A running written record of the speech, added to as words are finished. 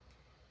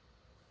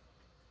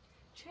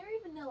Cherry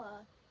vanilla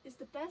is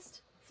the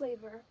best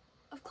flavor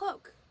of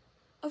cloak.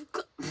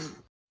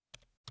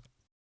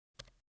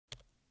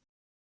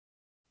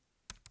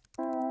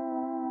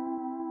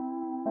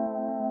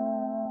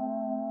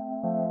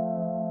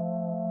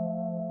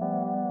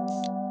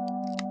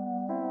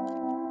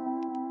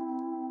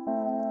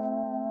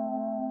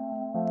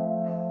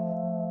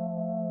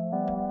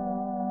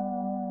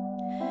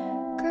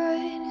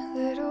 Good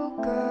little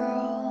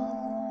girl,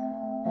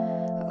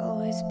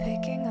 always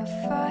picking a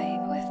fight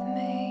with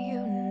me.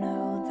 You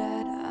know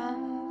that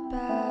I'm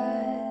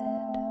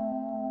bad,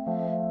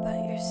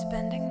 but you're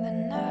spending the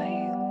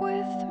night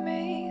with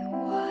me.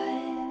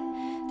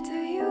 What do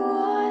you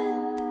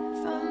want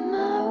from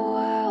my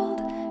world?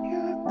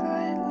 You're a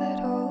good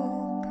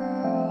little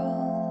girl.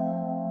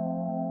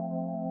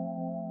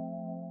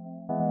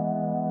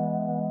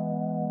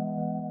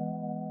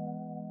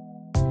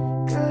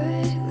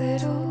 Good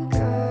little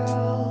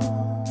girl,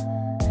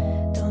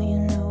 don't you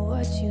know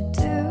what you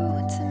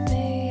do to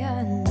me?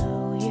 I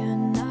know you're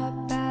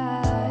not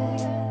bad,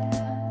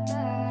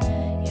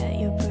 yet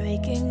you're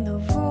breaking the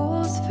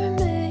rules for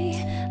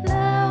me.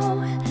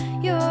 Now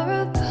you're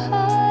a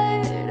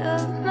part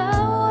of my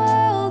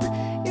world.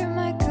 You're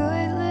my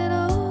good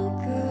little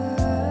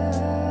girl.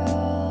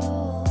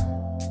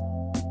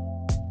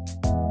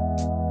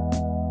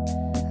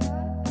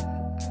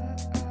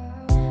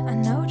 I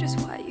know just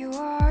what you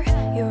are.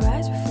 Your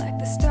eyes reflect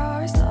the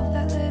stars. Love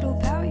that little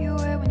pout you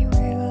wear when you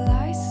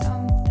realize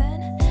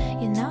something.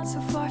 You're not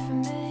so far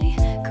from me,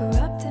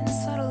 corrupting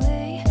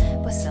subtly,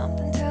 but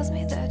something tells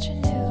me that you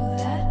knew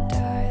that,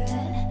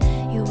 darling.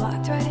 You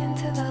walked right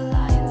into the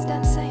lion's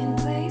den saying,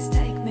 please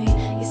take me.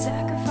 You're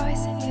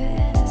sacrificing your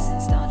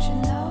innocence, don't you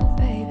know,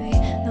 baby?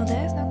 No,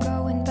 there's no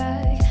going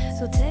back,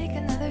 so take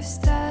another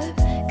step.